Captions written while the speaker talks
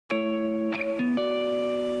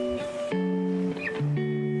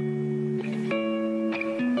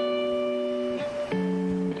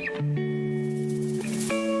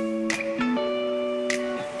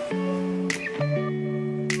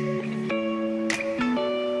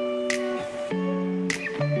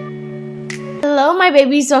Hello my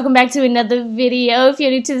babies, welcome back to another video. If you're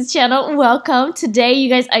new to this channel, welcome. Today you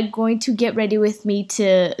guys are going to get ready with me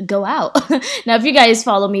to go out. Now if you guys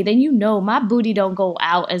follow me, then you know my booty don't go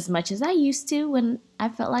out as much as I used to when I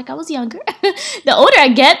felt like I was younger. The older I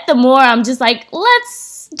get, the more I'm just like,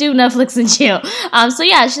 let's do Netflix and chill. So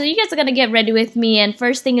you guys are gonna get ready with me, and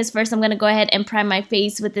first thing is first, I'm gonna go ahead and prime my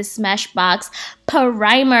face with this Smashbox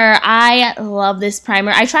primer. I love this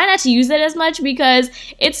primer. I try not to use it as much because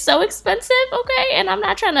it's so expensive, okay? And I'm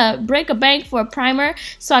not trying to break a bank for a primer,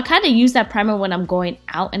 so I kind of use that primer when I'm going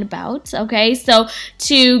out and about, okay? So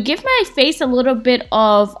to give my face a little bit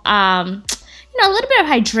of a little bit of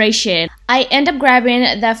hydration, I end up grabbing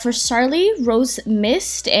that FARSÁLI Rose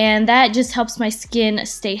Mist, and that just helps my skin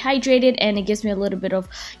stay hydrated, and it gives me a little bit of,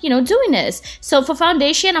 dewiness. So for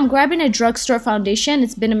foundation, I'm grabbing a drugstore foundation.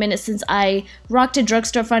 It's been a minute since I rocked a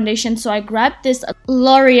drugstore foundation, so I grabbed this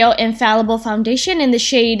L'Oreal Infallible foundation in the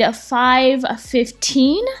shade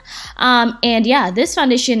 515. And yeah, this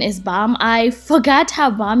foundation is bomb. I forgot how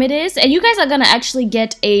bomb it is, and you guys are gonna actually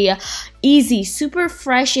get a super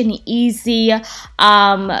fresh and easy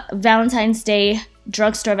Valentine's Day,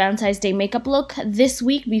 drugstore Valentine's Day makeup look this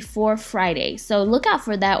week before Friday. So look out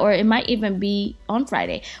for that, or it might even be on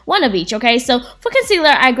Friday. One of each, okay? So for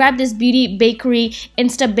concealer, I grabbed this Bakerie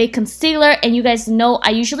Instabake concealer, and you guys know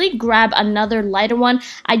I usually grab another lighter one.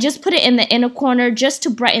 I just put it in the inner corner just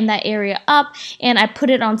to brighten that area up, and I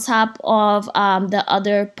put it on top of the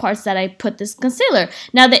other parts that I put this concealer.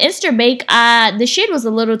 Now the Instabake, the shade was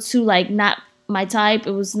a little too not my type.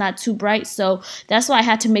 It was not too bright, so that's why I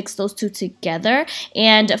had to mix those two together.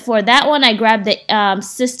 And for that one, I grabbed the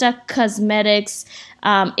Sistar Cosmetics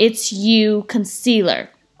It's You concealer.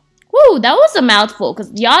 Woo, that was a mouthful,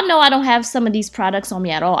 because y'all know I don't have some of these products on me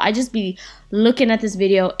at all. I just be looking at this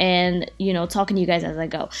video and, talking to you guys as I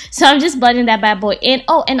go. So I'm just blending that bad boy in.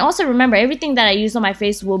 Oh, and also remember, everything that I use on my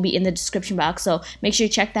face will be in the description box, so make sure you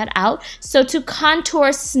check that out. So to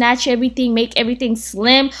contour, snatch everything, make everything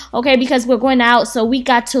slim, okay, because we're going out, so we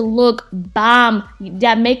got to look bomb.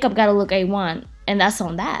 That makeup got to look A1. And that's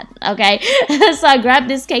on that, okay? So I grabbed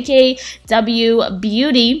this KKW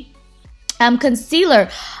Beauty concealer.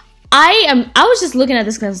 I was just looking at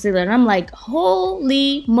this concealer and I'm like,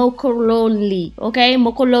 holy mokololi, okay?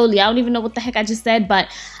 Mokololi. I don't even know what the heck I just said, but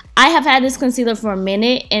I have had this concealer for a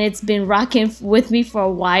minute and it's been rocking with me for a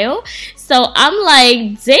while. So I'm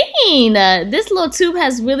like, dang, this little tube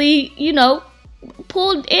has really,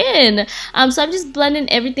 pulled in. So I'm just blending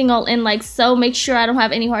everything all in like so. Make sure I don't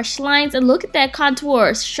have any harsh lines, and look at that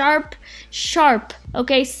contour, sharp,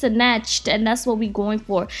 okay, snatched, and that's what we're going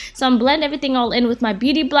for. So I'm blending everything all in with my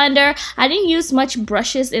beauty blender. I didn't use much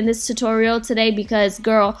brushes in this tutorial today because,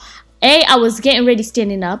 girl, I was getting ready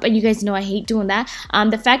standing up, and you guys know I hate doing that.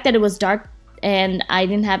 The fact that it was dark and I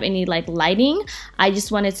didn't have any lighting, I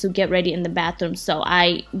just wanted to get ready in the bathroom, so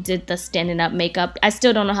I did the standing up makeup. I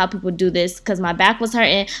still don't know how people do this because my back was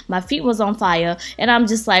hurting, my feet was on fire, and I'm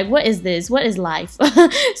just like, what is this? What is life?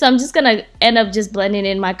 So I'm just gonna end up just blending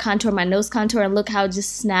in my contour, my nose contour, and look how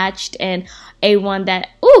just snatched and A1 that,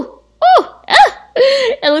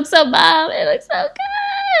 it looks so bomb, it looks so good.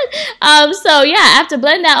 So yeah, after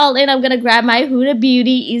blending that all in, I'm gonna grab my Huda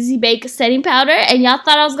Beauty Easy Bake setting powder, and y'all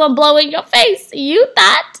thought I was gonna blow in your face. You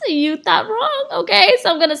thought wrong, okay? So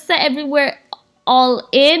I'm gonna set everywhere all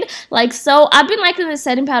in like so. I've been liking this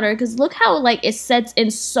setting powder because look how it sets in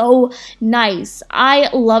so nice. I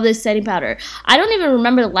love this setting powder. I don't even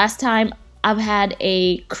remember the last time I've had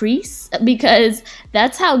a crease, because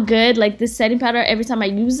that's how good this setting powder, every time I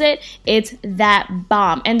use it, it's that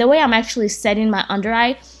bomb. And the way I'm actually setting my under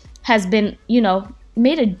eye has been,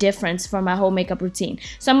 made a difference for my whole makeup routine.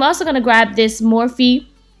 So I'm also gonna grab this Morphe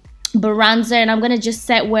bronzer, and I'm gonna just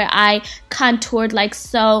set where I contoured like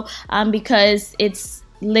so, because it's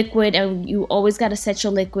liquid and you always got to set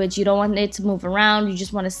your liquids. You don't want it to move around, you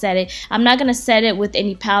just want to set it. I'm not going to set it with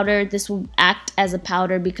any powder. This will act as a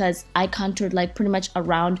powder because I contoured pretty much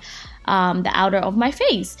around the outer of my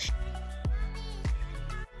face.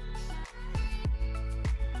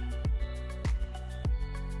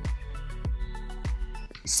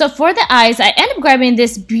 So for the eyes, I end up grabbing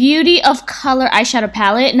this Beauty of Color eyeshadow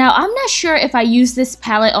palette. Now, I'm not sure if I used this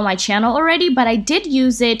palette on my channel already, but I did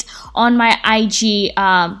use it on my IG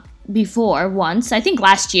before once, I think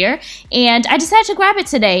last year, and I decided to grab it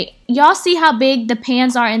today. Y'all see how big the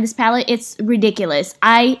pans are in this palette? It's ridiculous.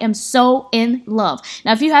 I am so in love.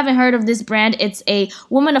 Now, if you haven't heard of this brand, it's a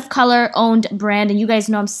woman of color owned brand, and you guys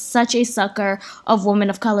know I'm such a sucker of women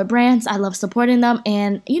of color brands. I love supporting them,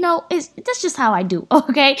 and that's just how I do,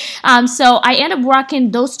 okay? So I end up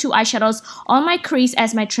rocking those two eyeshadows on my crease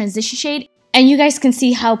as my transition shade. And you guys can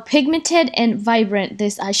see how pigmented and vibrant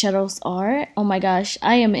these eyeshadows are. Oh my gosh,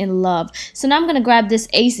 I am in love. So now I'm going to grab this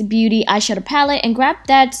Ace Beauty eyeshadow palette and grab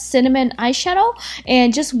that cinnamon eyeshadow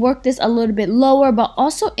and just work this a little bit lower, but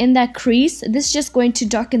also in that crease. This is just going to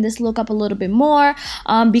darken this look up a little bit more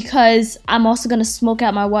because I'm also going to smoke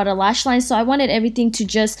out my water lash line. So I wanted everything to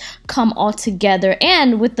just come all together.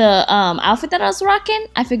 And with the outfit that I was rocking,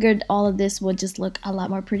 I figured all of this would just look a lot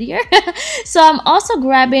more prettier. So I'm also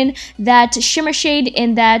grabbing that shimmer shade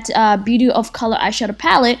in that Beauty of Color eyeshadow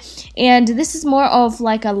palette, and this is more of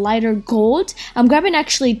like a lighter gold. I'm grabbing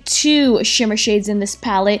actually 2 shimmer shades in this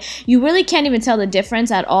palette. You really can't even tell the difference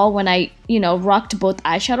at all when I rocked both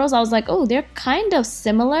eyeshadows. I was like, oh, they're kind of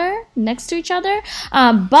similar next to each other,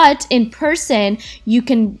 but in person you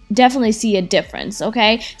can definitely see a difference.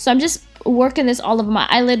 Okay, so I'm just working this all over my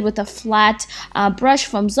eyelid with a flat brush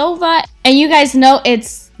from Zova, and you guys know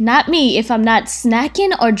it's not me if I'm not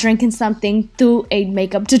snacking or drinking something through a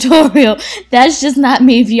makeup tutorial. That's just not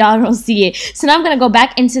me if y'all don't see it. So now I'm going to go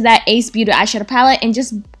back into that Ace Beauty eyeshadow palette and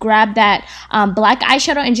just grab that black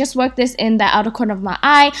eyeshadow and just work this in the outer corner of my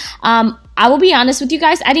eye. I will be honest with you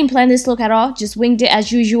guys, I didn't plan this look at all, just winged it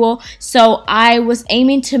as usual. So I was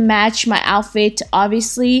aiming to match my outfit,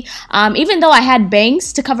 obviously. Even though I had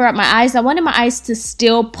bangs to cover up my eyes, I wanted my eyes to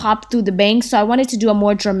still pop through the bangs. So I wanted to do a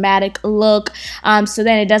more dramatic look, so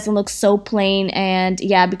then it doesn't look so plain. And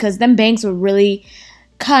yeah, because them bangs were really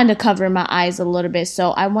kind of covering my eyes a little bit,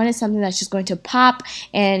 so I wanted something that's just going to pop,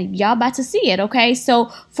 and y'all about to see it. Okay,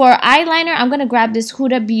 so for eyeliner, I'm gonna grab this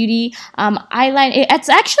Huda Beauty eyeliner. It's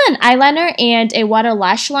actually an eyeliner and a water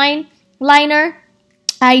lash line liner.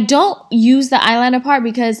 I don't use the eyeliner part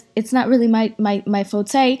because it's not really my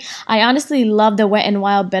forte. I honestly love the Wet n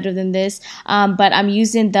Wild better than this, but I'm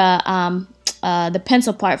using the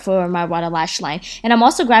pencil part for my water lash line. And I'm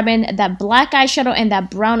also grabbing that black eyeshadow and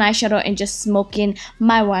that brown eyeshadow and just smoking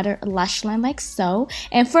my water lash line like so.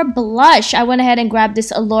 And for blush, I went ahead and grabbed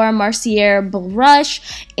this Laura Mercier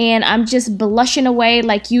blush, and I'm just blushing away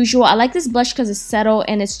like usual. I like this blush because it's subtle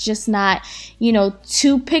and it's just not,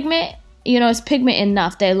 too pigment. It's pigment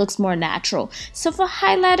enough that it looks more natural. So for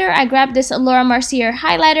highlighter, I grabbed this Laura Mercier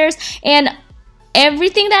highlighters, and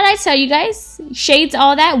everything that I tell you guys, shades,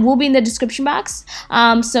 all that, will be in the description box.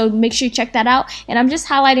 So make sure you check that out. And I'm just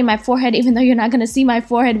highlighting my forehead, even though you're not going to see my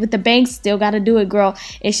forehead with the bangs. Still got to do it, girl.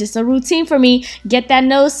 It's just a routine for me. Get that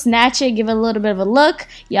nose, snatch it, give it a little bit of a look.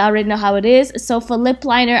 You already know how it is. So for lip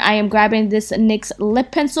liner, I am grabbing this NYX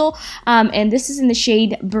lip pencil. And this is in the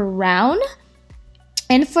shade Brown.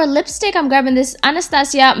 And for lipstick, I'm grabbing this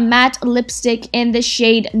Anastasia matte lipstick in the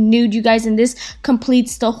shade Nude, you guys, and this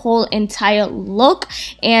completes the whole entire look.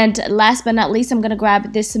 And last but not least, I'm gonna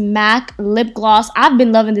grab this MAC lip gloss. I've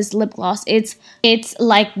been loving this lip gloss. It's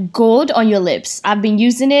like gold on your lips. I've been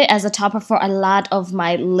using it as a topper for a lot of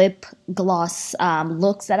my lip gloss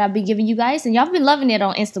looks that I've been giving you guys, and y'all have been loving it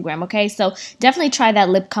on Instagram. Okay, so definitely try that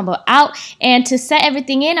lip combo out. And to set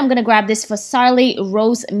everything in, I'm gonna grab this FARSÁLI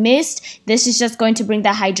Rose Mist. This is just going to bring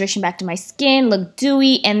that hydration back to my skin, look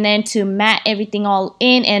dewy, and then to matte everything all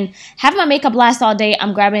in and have my makeup last all day,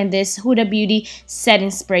 I'm grabbing this Huda Beauty setting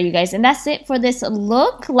spray, you guys. And that's it for this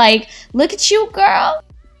look. Like, look at you, girl.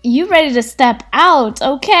 You ready to step out,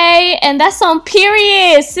 okay? And that's on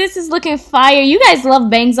period. Sis is looking fire. You guys love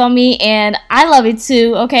bangs on me, and I love it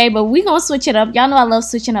too, okay? But we gonna switch it up. Y'all know I love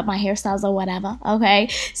switching up my hairstyles or whatever, okay?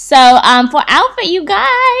 So for outfit, you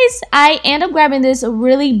guys, I end up grabbing this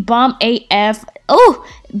really bomb AF,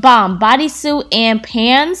 bomb bodysuit and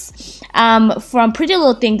pants from Pretty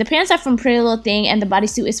Little Thing. The pants are from Pretty Little Thing, and the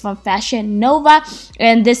bodysuit is from Fashion Nova,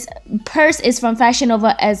 and this purse is from Fashion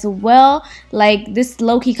Nova as well. Like, this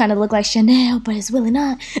low-key kind of look like Chanel, but it's really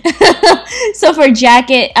not. So for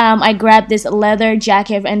jacket, I grabbed this leather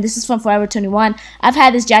jacket, and this is from Forever 21. I've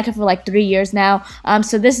had this jacket for like 3 years now,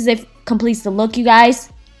 so this is it, completes the look, you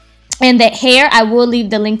guys. And the hair, I will leave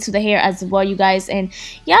the link to the hair as well, you guys. And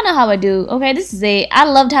y'all know how I do. Okay, this is it. I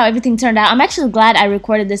loved how everything turned out. I'm actually glad I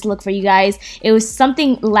recorded this look for you guys. It was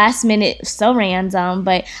something last minute, so random.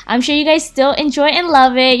 But I'm sure you guys still enjoy and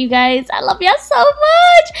love it, you guys. I love y'all so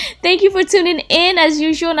much. Thank you for tuning in as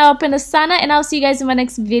usual. Now up in the sauna. And I'll see you guys in my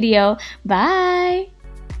next video. Bye.